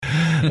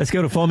Let's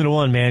go to Formula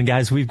One, man,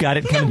 guys. We've got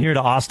it coming here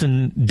to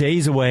Austin,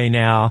 days away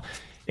now,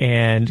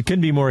 and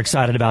couldn't be more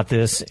excited about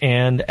this.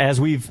 And as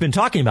we've been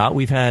talking about,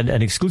 we've had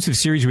an exclusive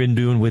series we've been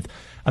doing with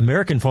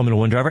American Formula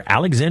One driver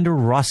Alexander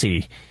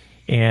Rossi.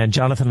 And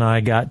Jonathan and I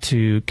got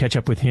to catch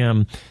up with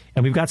him,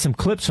 and we've got some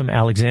clips from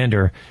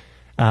Alexander.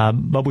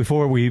 But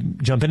before we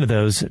jump into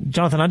those,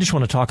 Jonathan, I just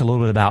want to talk a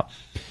little bit about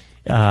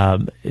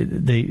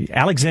the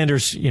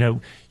Alexander's.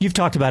 You've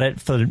talked about it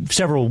for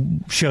several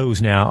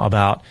shows now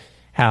about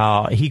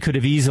how he could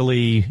have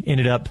easily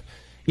ended up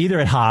either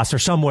at Haas or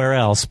somewhere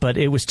else, but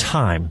it was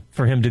time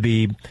for him to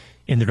be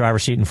in the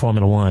driver's seat in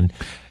Formula One.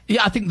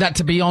 Yeah, I think that,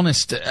 to be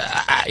honest,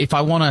 if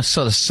I want to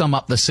sort of sum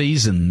up the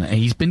season,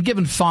 he's been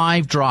given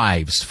 5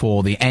 drives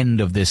for the end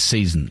of this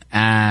season.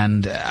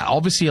 And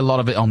obviously a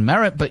lot of it on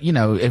merit, but,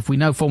 if we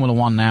know Formula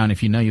One now and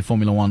if you know your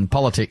Formula One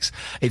politics,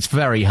 it's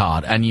very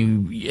hard.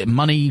 And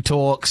money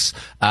talks,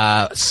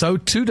 so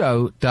too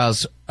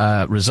does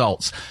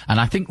results. And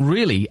I think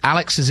really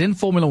Alex is in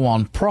Formula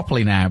One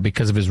properly now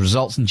because of his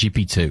results in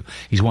GP2.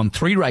 He's won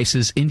 3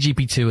 races in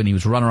GP2 and he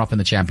was runner-up in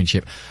the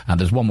championship. And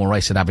there's one more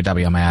race at Abu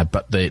Dhabi, I may add,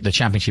 but the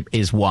championship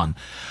is won.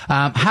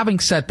 Having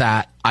said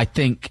that, I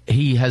think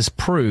he has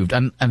proved,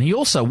 and he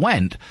also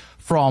went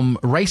from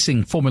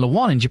racing Formula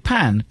One in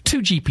Japan to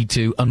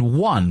GP2 and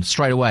won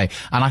straight away.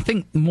 And I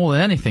think more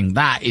than anything,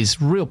 that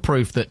is real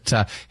proof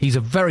that he's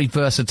a very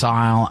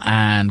versatile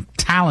and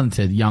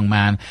talented young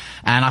man.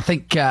 And I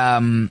think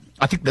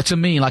that, to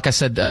me, like I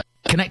said,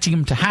 connecting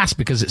him to Haas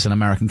because it's an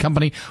American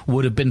company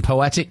would have been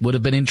poetic, would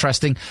have been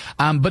interesting,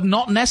 but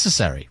not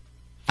necessary.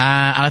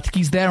 And I think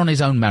he's there on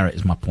his own merit,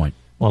 is my point.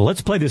 Well,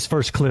 let's play this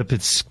first clip.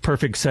 It's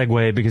perfect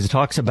segue because it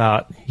talks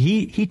about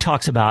he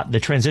talks about the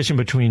transition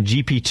between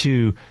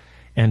GP2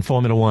 and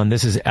Formula One.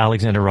 This is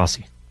Alexander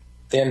Rossi.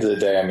 At the end of the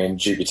day, I mean,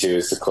 GP2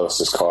 is the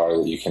closest car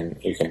that you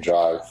can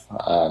drive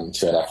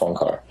to an F1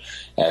 car,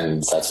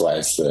 and that's why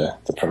it's the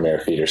premier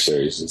feeder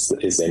series.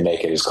 Is they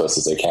make it as close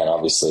as they can.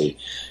 Obviously,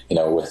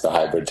 with the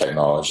hybrid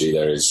technology,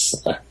 there is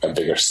a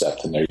bigger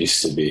step than there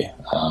used to be,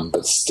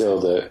 but still,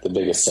 the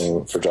biggest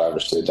thing for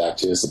drivers to adapt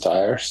to is the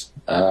tires,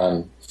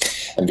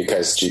 and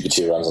because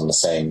GP2 runs on the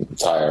same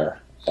tire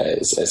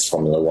as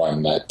Formula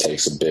One, that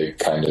takes a big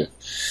kind of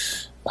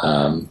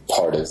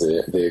part of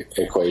the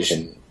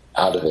equation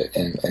out of it,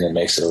 and it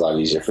makes it a lot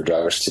easier for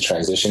drivers to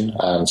transition.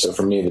 So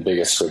for me, the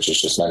biggest switch is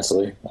just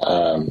mentally.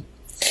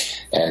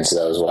 And so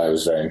that was why it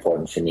was very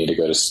important for me to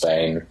go to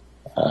Spain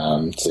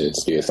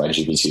to be with my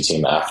GP2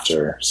 team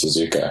after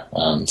Suzuka,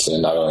 to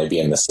not only be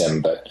in the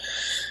sim, but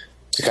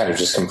to kind of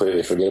just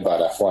completely forget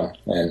about F1.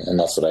 And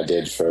that's what I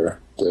did for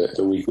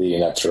the week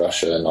leading up to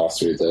Russia and all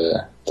through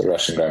the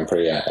Russian Grand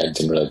Prix. I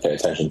didn't really pay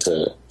attention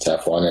to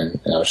F1,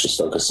 and I was just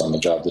focused on the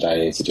job that I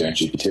needed to do in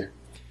GP2.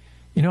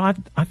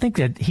 I think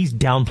that he's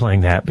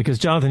downplaying that because,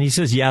 Jonathan, he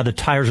says, yeah, the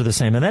tires are the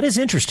same. And that is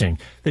interesting.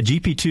 The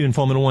GP2 and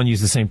Formula One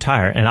use the same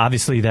tire. And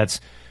obviously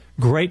that's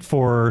great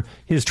for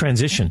his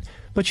transition.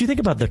 But you think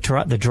about the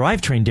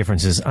drivetrain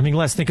differences. I mean,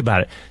 let's think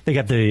about it. They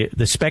got the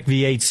spec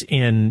V8s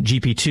in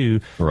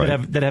GP2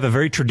 right, that have a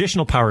very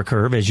traditional power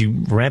curve. As you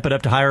ramp it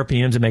up to higher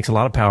RPMs, it makes a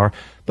lot of power.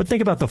 But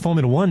think about the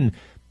Formula One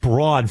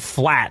broad,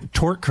 flat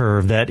torque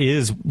curve that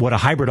is what a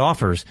hybrid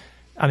offers.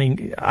 I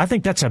mean, I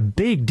think that's a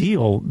big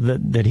deal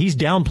that he's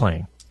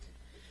downplaying.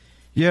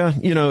 Yeah,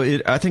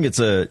 I think it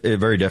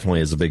very definitely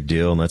is a big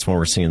deal, and that's why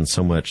we're seeing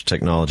so much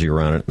technology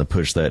around it and the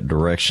push that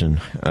direction.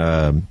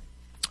 I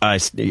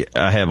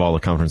have all the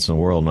confidence in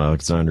the world in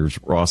Alexander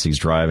Rossi's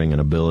driving and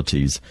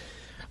abilities.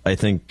 I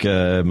think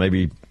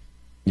maybe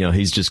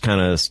he's just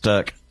kind of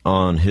stuck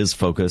on his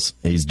focus.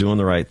 He's doing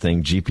the right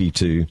thing,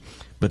 GP2,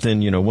 but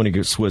then when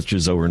he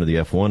switches over into the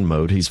F1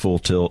 mode, he's full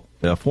tilt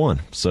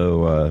F1.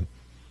 So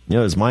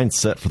his mind's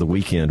set for the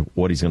weekend,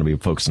 what he's going to be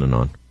focusing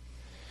on.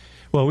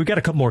 Well, we've got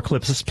a couple more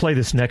clips. Let's play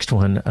this next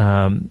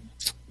one.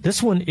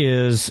 This one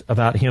is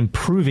about him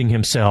proving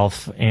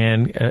himself,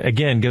 and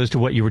again, goes to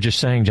what you were just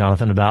saying,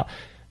 Jonathan, about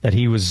that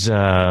he was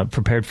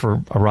prepared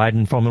for a ride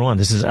in Formula One.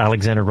 This is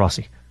Alexander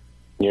Rossi.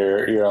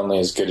 You're only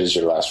as good as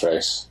your last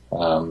race,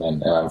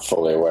 and I'm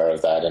fully aware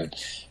of that. And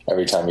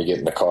every time you get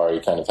in the car,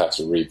 you kind of have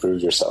to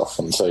reprove yourself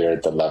until you're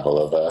at the level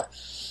of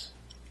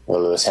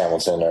Lewis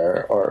Hamilton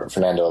or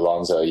Fernando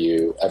Alonso.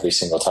 Every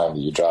single time that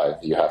you drive,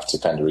 you have to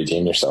kind of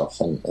redeem yourself,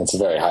 and it's a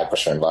very high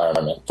pressure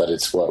environment. But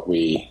it's what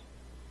we've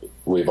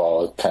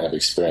all kind of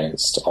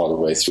experienced all the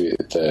way through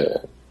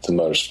the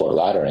motorsport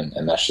ladder,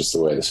 and that's just the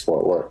way the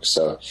sport works.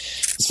 So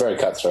it's very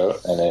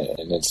cutthroat, and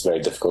it's very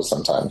difficult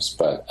sometimes.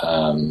 But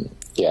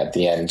at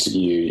the end,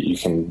 you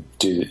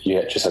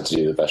just have to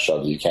do the best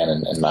job that you can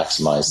and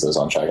maximize those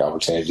on-track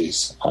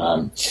opportunities.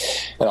 And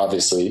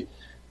obviously,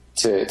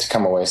 to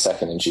come away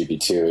second in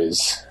GP2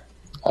 is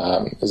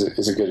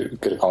a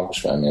good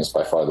accomplishment. I mean, it's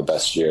by far the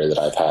best year that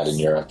I've had in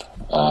Europe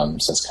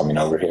since coming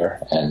over here.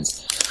 And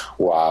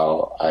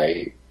while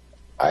I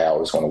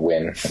always want to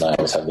win, and I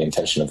always have the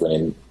intention of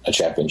winning a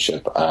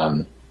championship,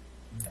 I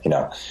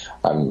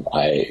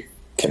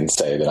can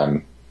say that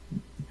I'm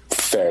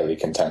fairly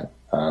content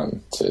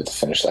to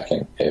finish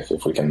second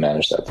if we can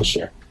manage that this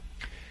year.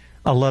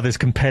 I love his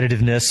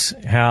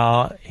competitiveness,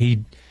 how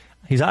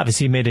he's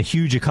obviously made a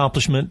huge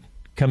accomplishment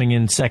coming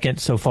in second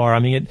so far. I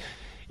mean,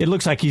 it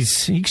looks like he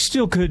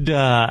still could.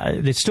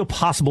 It's still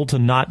possible to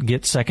not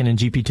get second in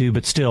GP2,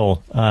 but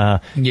still,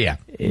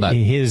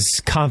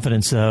 his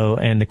confidence though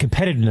and the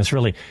competitiveness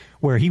really,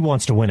 where he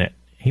wants to win it.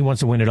 He wants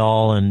to win it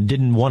all, and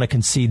didn't want to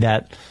concede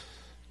that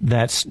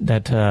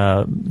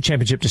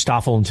championship to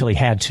Stoffel until he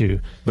had to.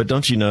 But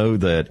don't you know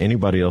that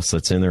anybody else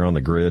that's in there on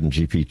the grid in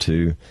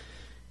GP2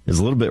 is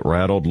a little bit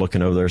rattled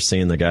looking over there,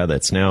 seeing the guy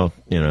that's now,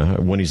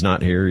 when he's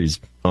not here, he's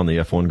on the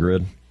F1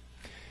 grid?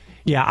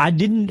 Yeah, I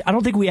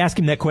don't think we asked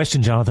him that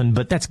question, Jonathan,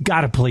 but that's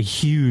got to play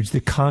huge, the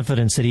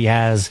confidence that he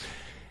has,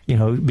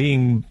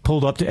 being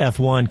pulled up to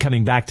F1,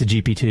 coming back to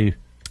GP2.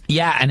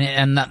 Yeah,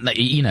 and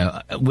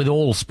that, with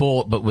all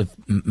sport, but with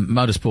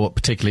motorsport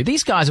particularly,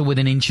 these guys are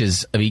within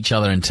inches of each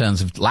other in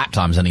terms of lap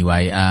times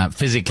anyway,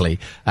 physically.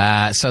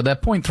 So they're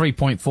 0.3,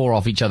 0.4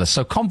 off each other.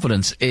 So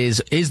confidence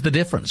is the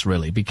difference,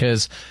 really,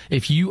 because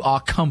if you are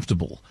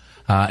comfortable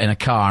in a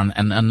car,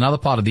 and another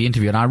part of the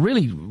interview, and I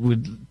really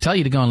would tell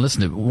you to go and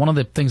listen to it. One of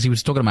the things he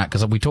was talking about,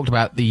 because we talked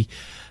about the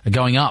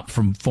going up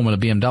from Formula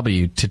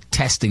BMW to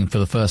testing for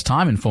the first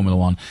time in Formula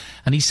One.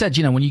 And he said,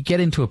 when you get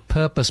into a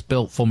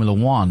purpose-built Formula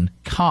One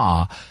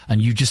car and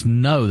you just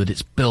know that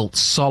it's built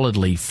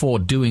solidly for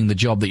doing the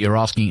job that you're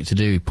asking it to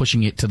do,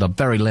 pushing it to the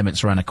very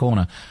limits around a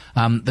corner,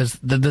 there's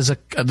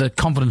the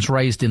confidence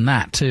raised in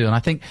that too. And I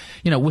think,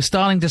 we're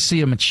starting to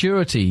see a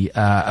maturity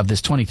of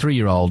this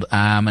 23-year-old,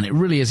 and it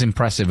really is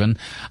impressive. And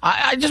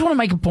I just want to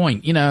make a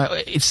point.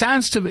 It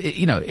sounds to,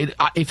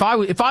 if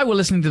I were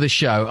listening to this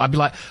show, I'd be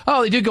like,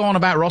 oh, they do go on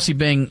about Rossi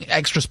being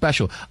extra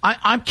special.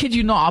 I kid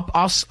you not.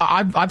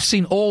 I've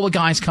seen all the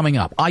guys coming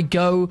up. I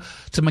go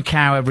to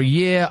Macau every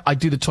year. I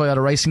do the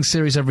Toyota Racing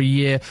Series every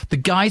year. The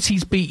guys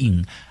he's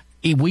beating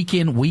week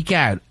in, week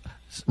out,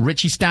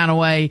 Richie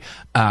Stanaway,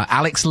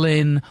 Alex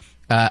Lynn,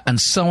 and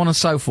so on and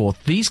so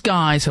forth. These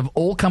guys have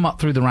all come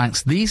up through the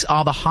ranks. These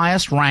are the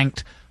highest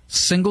ranked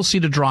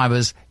single-seater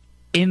drivers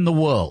in the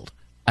world.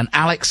 And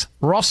Alex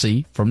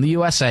Rossi from the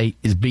USA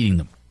is beating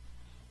them.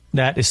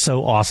 That is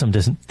so awesome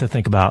to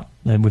think about.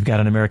 And we've got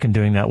an American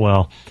doing that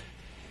well.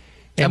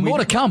 And more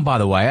to come, by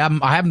the way.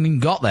 I haven't even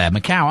got there.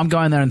 Macau, I'm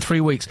going there in 3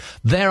 weeks.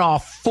 There are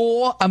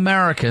 4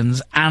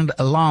 Americans and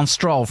Lance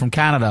Stroll from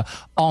Canada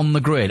on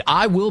the grid.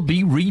 I will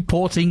be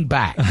reporting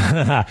back.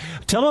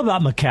 Tell them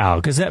about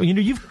Macau, because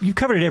you've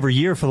covered it every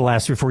year for the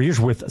last 3 or 4 years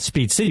with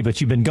Speed City, but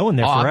you've been going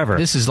there forever.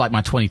 This is like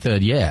my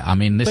 23rd year.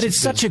 But it's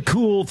such a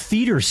cool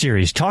feeder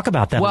series. Talk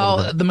about that.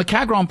 Well, the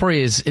Macau Grand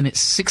Prix is in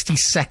its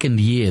 62nd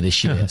year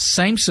this year.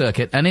 Same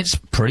circuit, and it's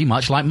pretty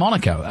much like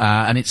Monaco,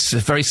 and it's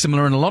very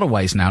similar in a lot of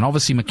ways now. And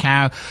obviously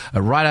Macau,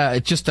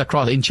 just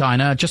across in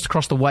China, just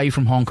across the way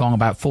from Hong Kong,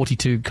 about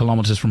 42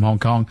 kilometers from Hong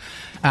Kong,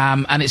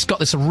 and it's got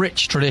this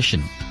rich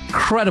tradition.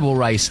 Incredible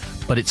race,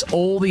 but it's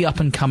all the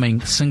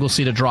up-and-coming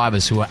single-seater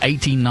drivers who are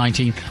 18,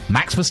 19.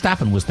 Max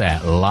Verstappen was there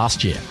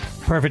last year.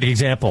 Perfect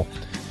example.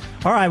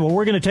 All right, well,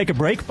 we're going to take a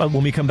break, but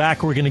when we come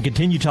back, we're going to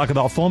continue to talk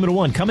about Formula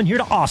One coming here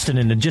to Austin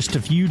in just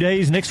a few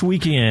days next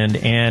weekend,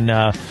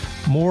 and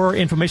more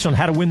information on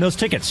how to win those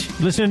tickets.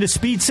 Listening to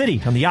Speed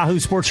City on the Yahoo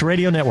Sports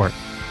Radio Network.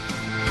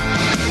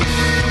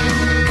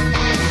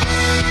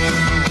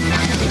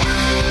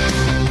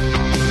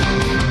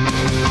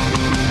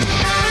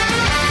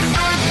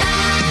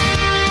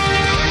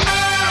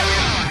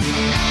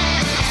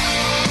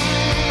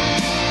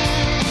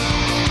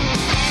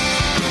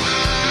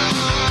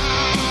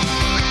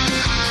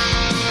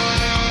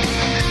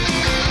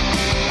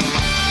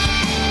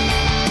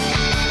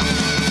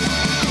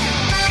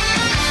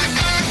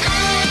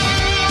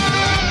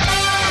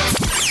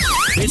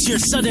 It's your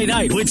Sunday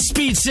night with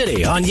Speed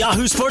City on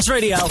Yahoo Sports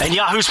Radio and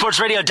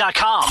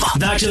YahooSportsRadio.com.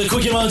 Back to the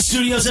Quick and Loan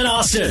Studios in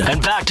Austin.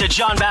 And back to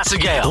John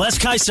Bassagale, Les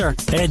Kaiser,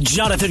 and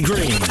Jonathan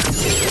Green.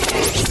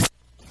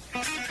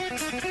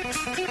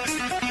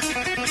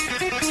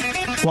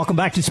 Welcome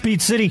back to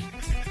Speed City,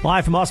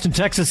 live from Austin,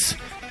 Texas.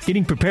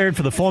 Getting prepared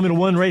for the Formula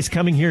One race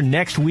coming here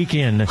next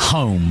weekend.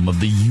 Home of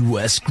the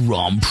U.S.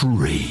 Grand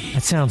Prix.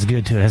 That sounds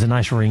good, too. It has a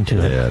nice ring to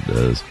it. Yeah, it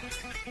does.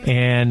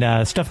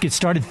 And stuff gets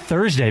started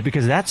Thursday,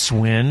 because that's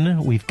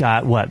when we've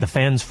got, the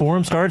Fans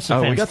Forum starts?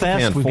 We got the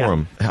Fan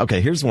Forum.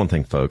 Okay, here's one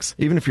thing, folks.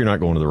 Even if you're not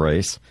going to the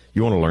race,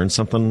 you want to learn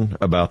something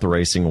about the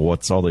racing,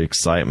 what's all the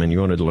excitement, you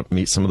want to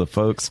meet some of the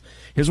folks,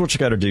 here's what you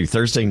got to do.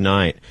 Thursday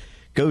night,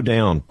 go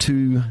down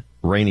to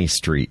Rainy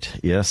Street.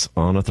 Yes,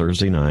 on a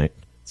Thursday night.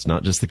 It's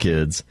not just the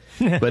kids.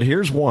 But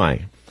here's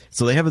why.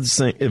 So they have this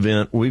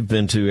event we've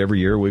been to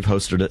every year. We've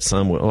hosted it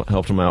some,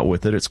 helped them out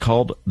with it. It's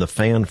called the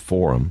Fan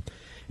Forum.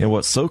 And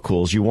what's so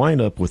cool is you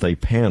wind up with a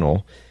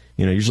panel,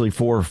 usually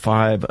 4 or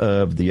 5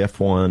 of the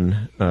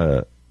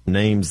F1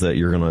 names that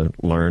you're going to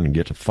learn and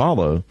get to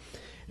follow.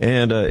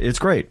 And it's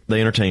great. They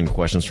entertain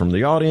questions from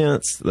the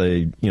audience.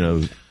 They,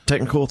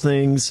 technical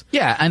things.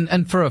 Yeah,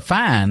 and for a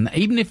fan,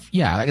 even if,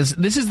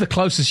 this is the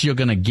closest you're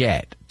going to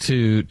get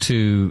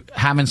to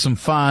having some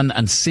fun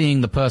and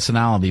seeing the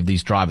personality of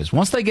these drivers.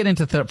 Once they get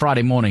into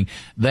Friday morning,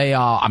 they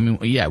are,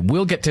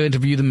 we'll get to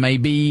interview them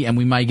maybe, and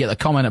we may get a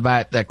comment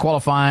about their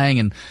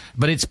qualifying,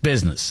 but it's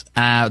business.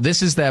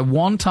 This is their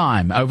one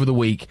time over the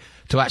week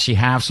to actually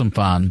have some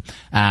fun,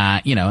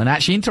 and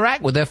actually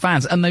interact with their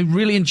fans. And they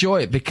really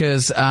enjoy it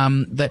because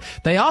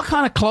they are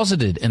kind of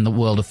closeted in the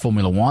world of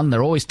Formula One.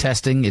 They're always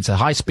testing. It's a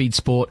high-speed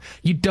sport.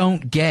 You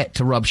don't get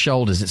to rub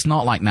shoulders. It's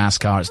not like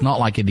NASCAR. It's not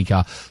like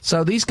IndyCar.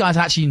 So these guys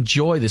actually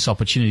enjoy this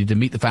opportunity to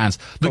meet the fans.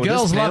 The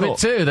girls love it,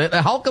 too. The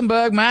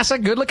Hulkenberg, Massa,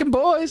 good-looking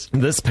boys.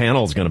 This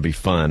panel is going to be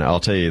fun,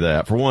 I'll tell you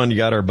that. For one, you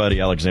got our buddy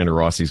Alexander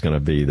Rossi is going to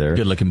be there.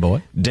 Good-looking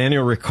boy.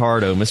 Daniel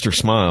Ricciardo, Mr.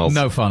 Smiles.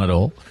 No fun at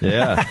all.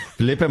 Yeah.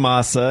 Felipe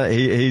Massa,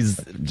 he's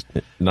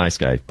a nice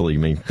guy, believe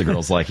me. The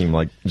girls like him,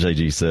 like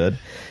JG said.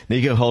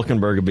 Nico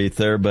Hulkenberg will be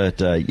there, but,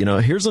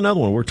 here's another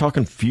one. We're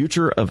talking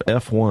future of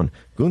F1.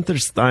 Gunther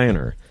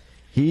Steiner.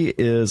 He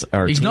is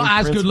our He's not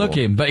as principal. good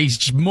looking, but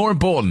he's more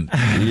important.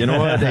 You know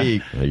what?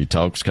 He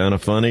talks kind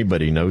of funny,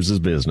 but he knows his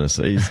business.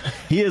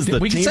 He is the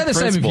We can team say the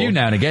principal. same of you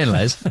now and again,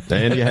 Les.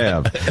 And you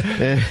have.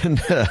 And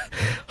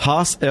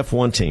Haas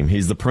F1 team,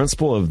 he's the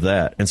principal of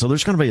that. And so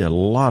there's going to be a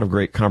lot of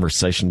great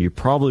conversation you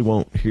probably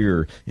won't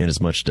hear in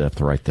as much depth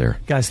right there.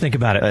 Guys, think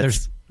about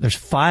it. There's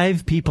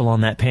 5 people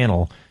on that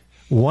panel.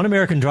 1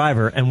 American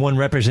driver and 1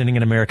 representing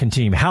an American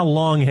team. How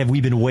long have we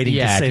been waiting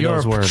to say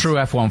those words? If you're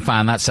a true F1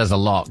 fan, that says a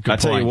lot. Good I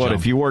tell point, you what,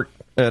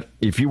 John.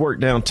 if you work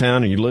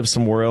downtown and you live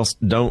somewhere else,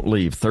 don't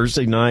leave.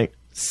 Thursday night,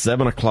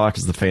 7 o'clock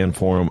is the fan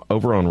forum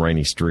over on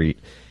Rainey Street.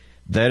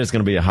 That is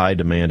going to be a high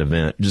demand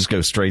event. Just go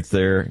straight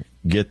there,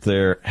 get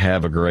there,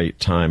 have a great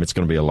time. It's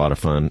going to be a lot of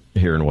fun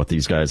hearing what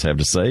these guys have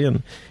to say,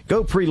 and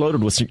go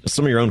preloaded with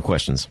some of your own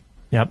questions.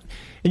 Yep.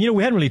 And,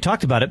 we hadn't really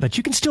talked about it, but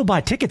you can still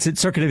buy tickets at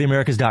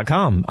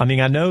circuitoftheamericas.com. I mean,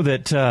 I know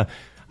that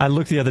I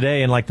looked the other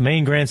day and, the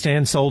main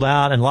grandstand sold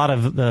out and a lot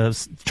of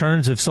the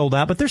turns have sold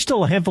out, but there's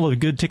still a handful of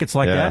good tickets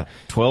like that.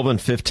 12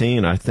 and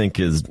 15, I think,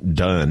 is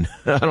done.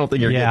 I don't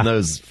think you're getting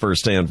those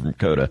firsthand from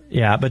COTA.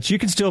 Yeah, but you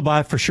can still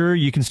buy, for sure,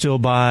 you can still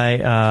buy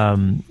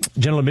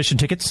general admission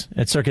tickets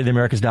at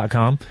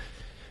circuitoftheamericas.com.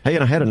 Hey,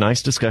 and I had a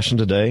nice discussion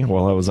today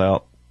while I was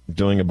out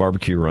doing a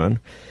barbecue run.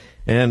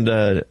 And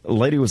a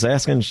lady was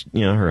asking,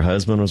 her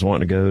husband was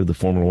wanting to go to the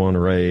Formula One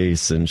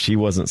race, and she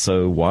wasn't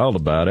so wild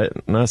about it.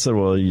 And I said,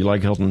 well, you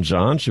like Elton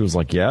John? She was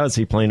like, yeah. Is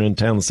he playing in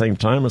town the same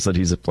time? I said,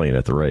 he's playing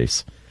at the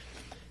race.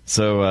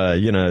 So,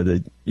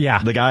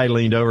 the guy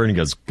leaned over and he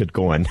goes, good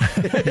going.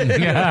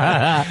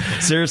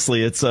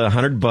 Seriously, it's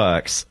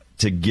 $100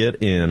 to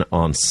get in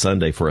on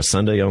Sunday for a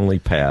Sunday-only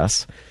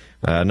pass.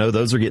 I know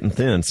those are getting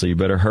thin, so you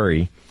better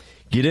hurry.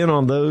 Get in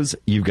on those.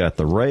 You've got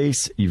the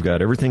race. You've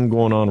got everything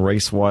going on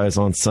race-wise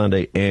on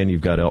Sunday, and you've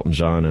got Elton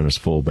John and his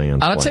full band.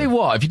 And I'll tell you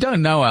what, if you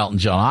don't know Elton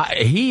John,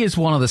 he is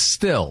one of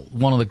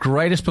the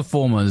greatest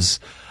performers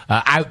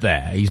out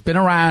there. He's been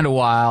around a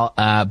while,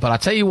 but I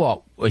tell you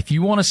what, if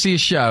you want to see a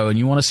show and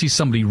you want to see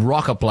somebody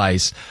rock a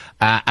place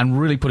and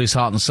really put his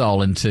heart and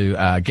soul into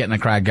getting a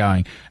crowd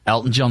going,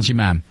 Elton John's your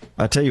man.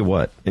 I tell you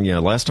what, and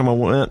last time I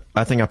went,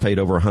 I think I paid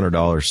over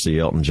 $100 to see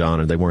Elton John,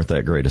 and they weren't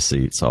that great of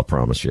seats, I'll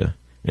promise you.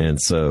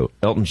 And so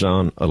Elton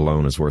John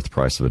alone is worth the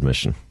price of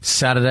admission.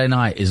 Saturday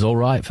night is all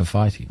right for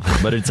fighting.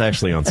 But it's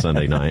actually on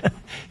Sunday night.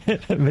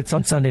 It's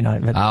on Sunday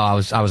night. But... I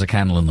was a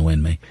candle in the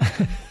wind, me.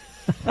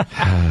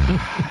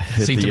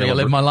 Seems to me I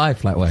live my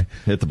life that way.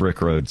 Hit the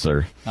brick road,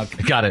 sir.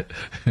 Okay, got it.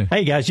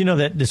 Hey, guys, you know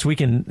that this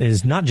weekend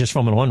is not just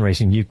Formula One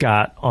racing. You've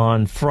got,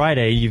 on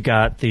Friday, you've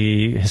got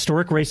the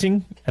historic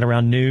racing at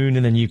around noon,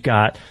 and then you've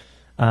got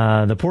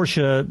the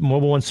Porsche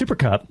Mobil 1 Super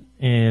Cup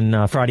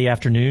in Friday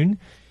afternoon.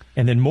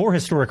 And then more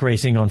historic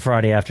racing on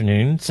Friday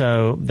afternoon.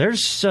 So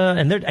there's,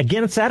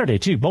 again, it's Saturday,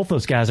 too. Both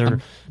those guys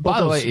are, by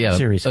the way,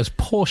 series. Those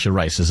Porsche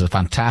races are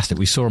fantastic.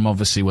 We saw them,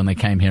 obviously, when they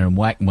came here in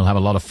WEC, and we'll have a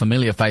lot of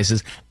familiar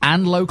faces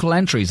and local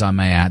entries, I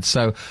may add.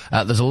 So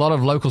there's a lot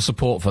of local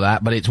support for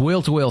that, but it's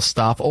wheel-to-wheel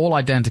stuff, all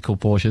identical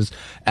Porsches,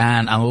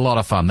 and a lot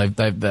of fun.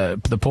 The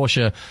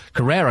Porsche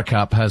Carrera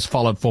Cup has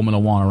followed Formula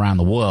One around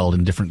the world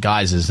in different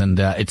guises, and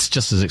it's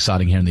just as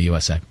exciting here in the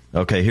USA.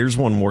 Okay, here's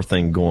one more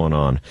thing going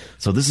on.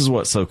 So this is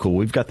what's so cool.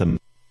 We've got them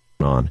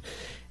on.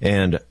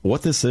 And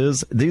what this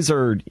is, these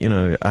are,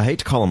 I hate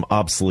to call them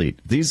obsolete.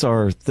 These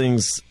are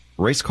things,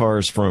 race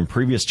cars from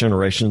previous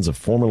generations of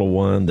Formula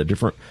One, the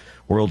different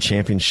world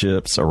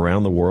championships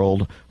around the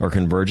world are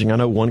converging. I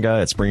know one guy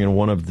that's bringing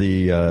one of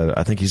the,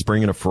 I think he's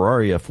bringing a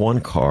Ferrari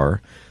F1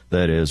 car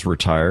that is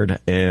retired.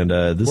 And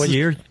What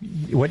year?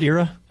 What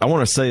era? I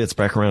want to say it's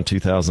back around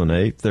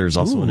 2008. There's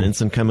also an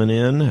ensign coming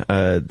in.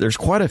 There's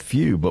quite a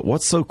few, but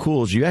what's so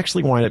cool is you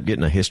actually wind up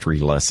getting a history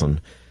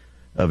lesson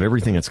of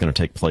everything that's going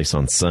to take place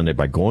on Sunday.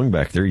 By going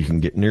back there, you can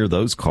get near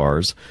those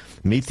cars,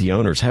 meet the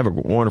owners, have a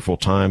wonderful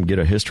time, get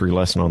a history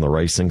lesson on the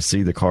racing,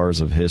 see the cars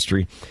of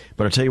history.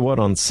 But I tell you what,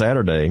 on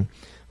Saturday,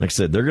 like I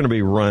said, they're going to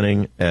be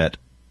running at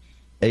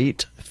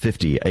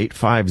 8:50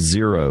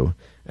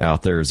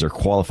 out there as their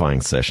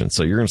qualifying session.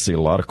 So you're going to see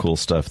a lot of cool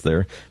stuff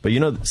there. But,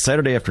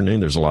 Saturday afternoon,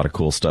 there's a lot of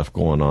cool stuff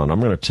going on. I'm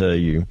going to tell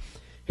you,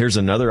 here's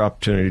another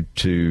opportunity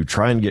to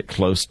try and get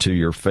close to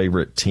your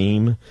favorite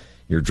team,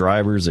 your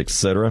drivers,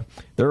 etc.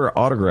 There are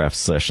autograph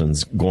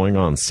sessions going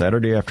on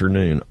Saturday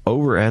afternoon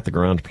over at the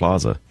Grand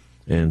Plaza.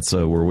 And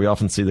so where we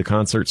often see the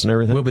concerts and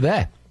everything. We'll be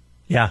there.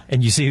 Yeah,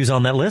 and you see who's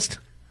on that list?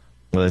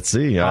 Let's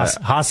see. Haas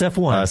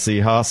F1. I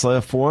see Haas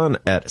F1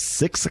 at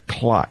 6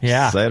 o'clock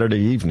Saturday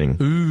evening.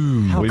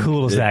 Ooh. How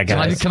cool is that,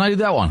 guys? Can I do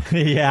that one?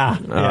 Yeah.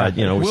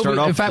 We start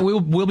off. In fact,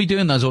 we'll be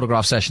doing those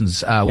autograph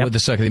sessions with the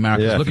Circuit of the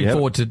Americas. Yeah, Looking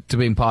forward to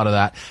being part of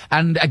that.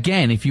 And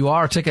again, if you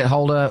are a ticket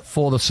holder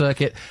for the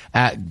circuit,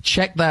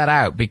 check that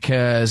out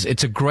because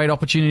it's a great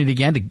opportunity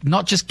again to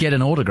not just get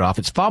an autograph.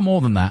 It's far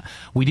more than that.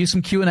 We do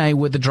some Q&A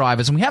with the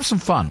drivers and we have some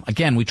fun.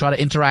 Again, we try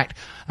to interact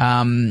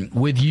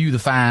with you, the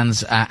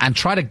fans, and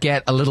try to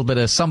get a little bit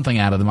of something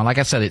out of them. And like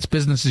I said, it's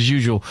business as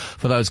usual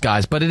for those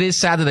guys. But it is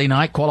Saturday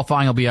night.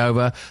 Qualifying will be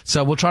over.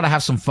 So we'll try to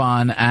have some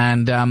fun.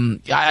 And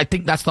I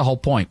think that's the whole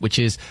point, which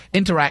is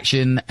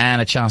interaction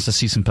and a chance to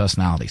see some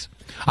personalities.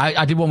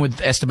 I did one with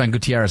Esteban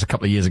Gutierrez a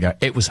couple of years ago.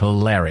 It was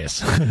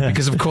hilarious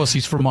because, of course,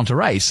 he's from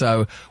Monterrey.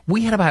 So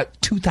we had about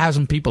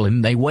 2,000 people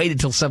and they waited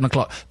till 7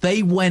 o'clock.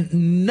 They went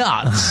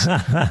nuts.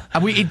 And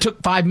it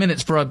took 5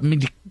 minutes for me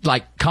to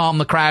calm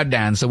the crowd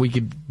down so we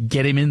could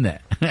get him in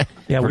there.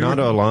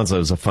 Fernando Alonso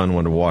is a fun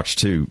one to watch,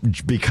 too,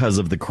 because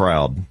of the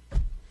crowd.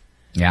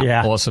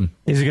 Yeah, awesome.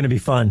 This is going to be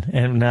fun.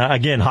 And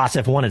again, Haas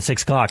F1 at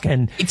 6 o'clock.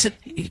 And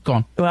go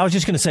on. Well, I was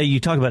just going to say,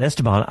 you talk about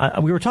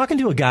Esteban. We were talking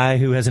to a guy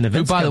who has an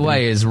event. Who, by the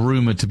way, is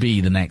rumored to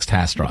be the next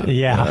Haas driver.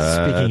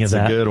 Yeah, speaking of that.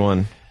 That's a good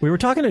one. We were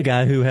talking to a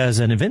guy who has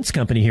an events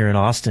company here in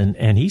Austin,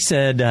 and he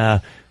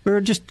said, we were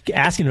just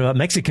asking him about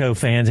Mexico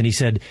fans, and he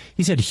said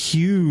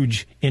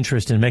huge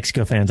interest in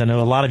Mexico fans. I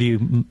know a lot of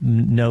you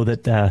know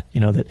that, that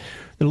they're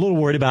a little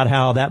worried about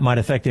how that might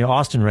affect the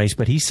Austin race,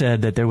 but he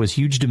said that there was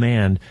huge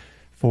demand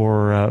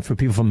for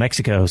people from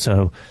Mexico,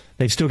 so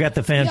they've still got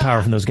the fan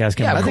power from those guys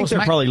coming. I think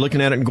they're probably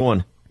looking at it and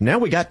going, now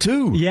we got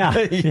two.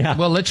 Yeah.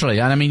 Well, literally.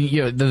 And I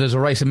mean, there's a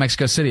race in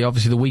Mexico City,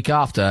 obviously, the week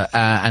after,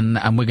 and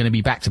we're going to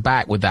be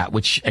back-to-back with that,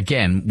 which,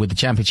 again, with the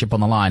championship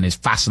on the line, is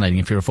fascinating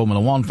if you're a Formula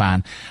One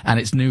fan, and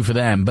it's new for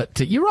them. But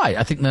you're right.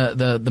 I think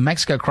the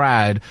Mexico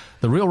crowd,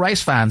 the real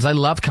race fans, they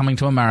love coming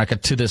to America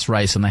to this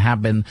race, and they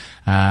have been,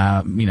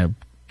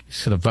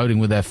 sort of voting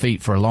with their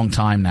feet for a long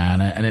time now,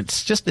 and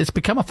it's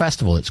become a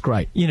festival. It's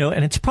great.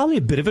 And it's probably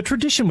a bit of a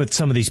tradition with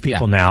some of these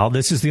people now.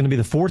 This is going to be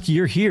the 4th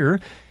year here,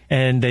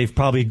 and they've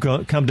probably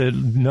come to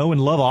know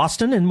and love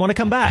Austin and want to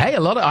come back. Hey,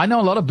 I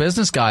know a lot of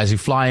business guys who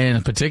fly in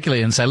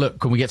particularly and say, look,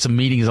 can we get some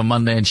meetings on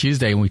Monday and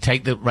Tuesday, and we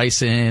take the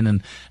race in,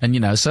 and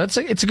so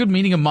it's a good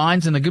meeting of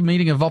minds and a good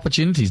meeting of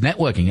opportunities,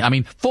 networking. I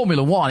mean,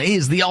 Formula One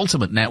is the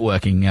ultimate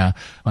networking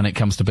when it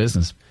comes to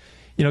business.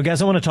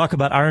 Guys, I want to talk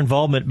about our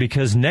involvement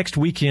because next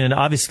weekend,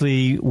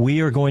 obviously,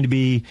 we are going to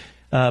be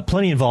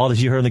plenty involved,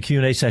 as you heard in the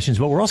Q&A sessions,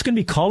 but we're also going to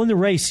be calling the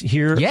race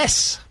here.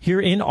 Yes. Here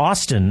in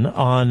Austin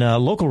on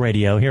local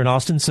radio here in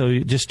Austin. So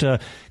just go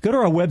to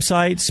our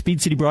website,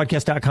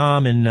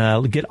 speedcitybroadcast.com,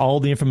 and get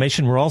all the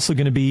information. We're also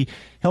going to be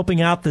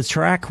helping out the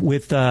track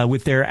with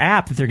their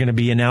app that they're going to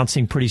be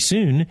announcing pretty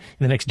soon in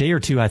the next day or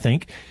two, I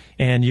think.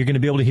 And you're going to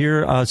be able to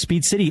hear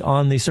Speed City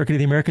on the Circuit of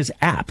the Americas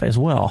app as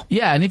well.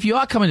 Yeah, and if you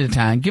are coming to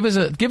town, give us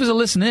a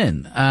listen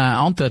in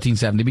on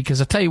 1370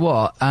 because I tell you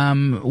what,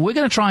 we're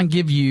going to try and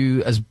give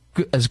you as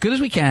good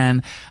as we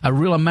can a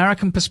real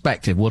American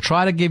perspective. We'll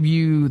try to give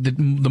you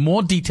the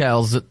more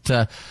details that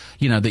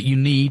that you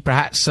need.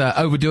 Perhaps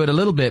overdo it a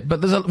little bit,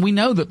 but we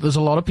know that there's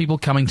a lot of people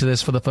coming to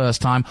this for the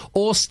first time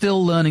or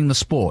still learning the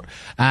sport.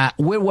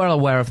 We're well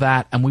aware of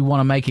that, and we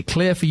want to make it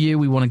clear for you.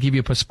 We want to give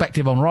you a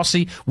perspective on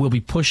Rossi. We'll be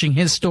pushing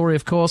his story,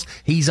 of course.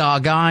 He's our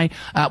guy.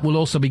 We'll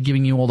also be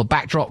giving you all the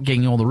backdrop,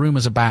 giving you all the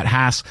rumors about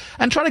Haas,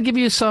 and try to give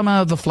you some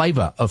of the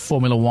flavor of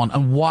Formula One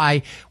and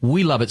why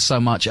we love it so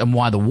much, and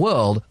why the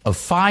world of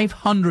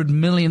 500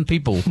 million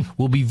people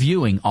will be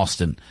viewing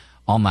Austin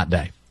on that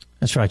day.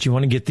 That's right. You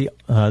want to get the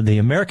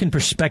American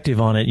perspective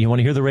on it. You want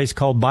to hear the race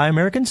called by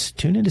Americans?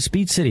 Tune into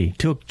Speed City,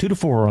 2 to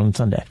 4 on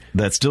Sunday.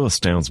 That still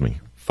astounds me.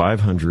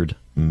 500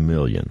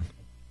 million.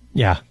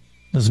 Yeah,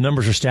 those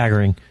numbers are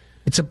staggering.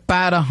 It's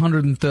about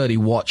 130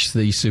 watch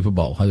the Super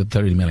Bowl,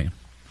 130 million.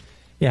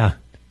 Yeah,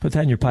 put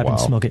that in your pipe and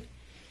smoke it.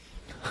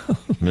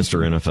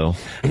 Mr. NFL.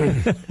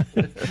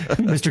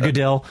 Mr.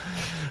 Goodell.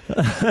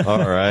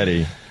 All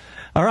righty.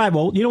 All right,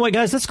 well, you know what,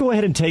 guys? Let's go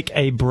ahead and take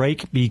a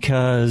break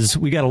because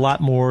we got a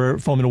lot more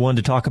Formula One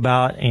to talk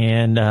about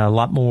and a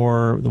lot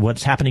more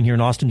what's happening here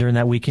in Austin during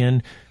that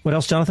weekend. What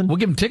else, Jonathan? We'll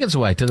give them tickets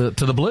away to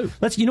the Blue.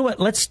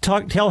 Let's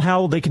tell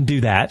how they can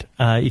do that.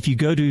 If you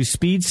go to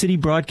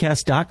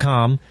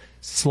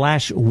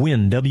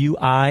speedcitybroadcast.com/win,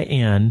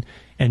 WIN,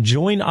 and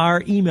join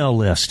our email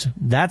list.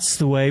 That's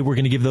the way we're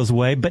going to give those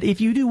away. But if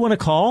you do want to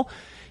call,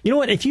 You know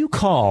what? If you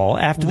call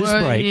after this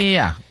break,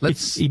 yeah,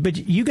 but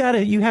you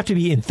have to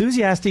be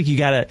enthusiastic. You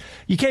can't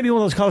be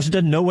one of those callers who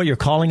doesn't know what you're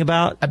calling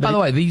about. By the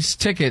way, these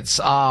tickets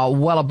are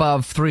well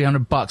above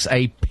 $300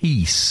 a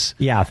piece.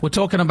 Yeah, we're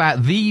talking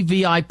about the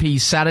VIP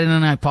Saturday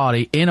night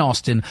party in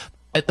Austin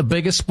at the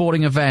biggest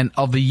sporting event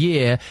of the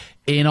year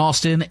in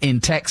Austin, in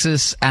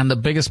Texas, and the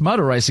biggest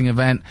motor racing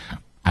event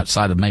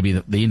outside of maybe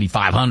the Indy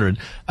 500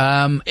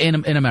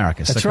 in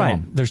America. That's right.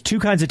 There's two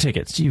kinds of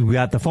tickets. You've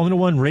got the Formula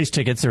One race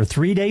tickets. They're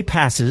 3-day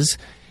passes,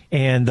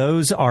 and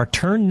those are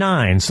turn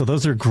 9. So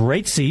those are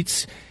great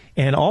seats.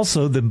 And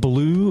also the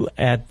blue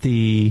at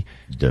the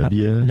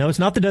W. No, it's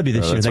not the W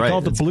this year. They call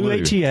it the blue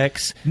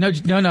ATX.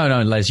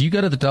 No, Les. You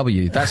go to the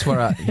W. That's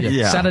where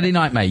Saturday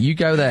night, mate. You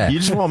go there. You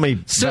just want me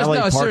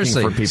valet parking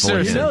for people.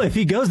 Seriously. You know, if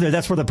he goes there,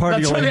 that's where the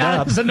party will end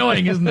up. It's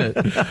annoying, isn't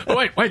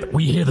it? Wait.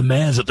 We hear the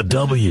man's at the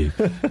W.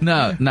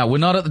 No, we're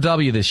not at the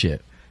W this year.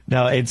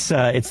 No, it's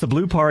the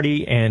blue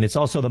party, and it's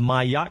also the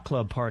My Yacht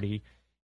Club party.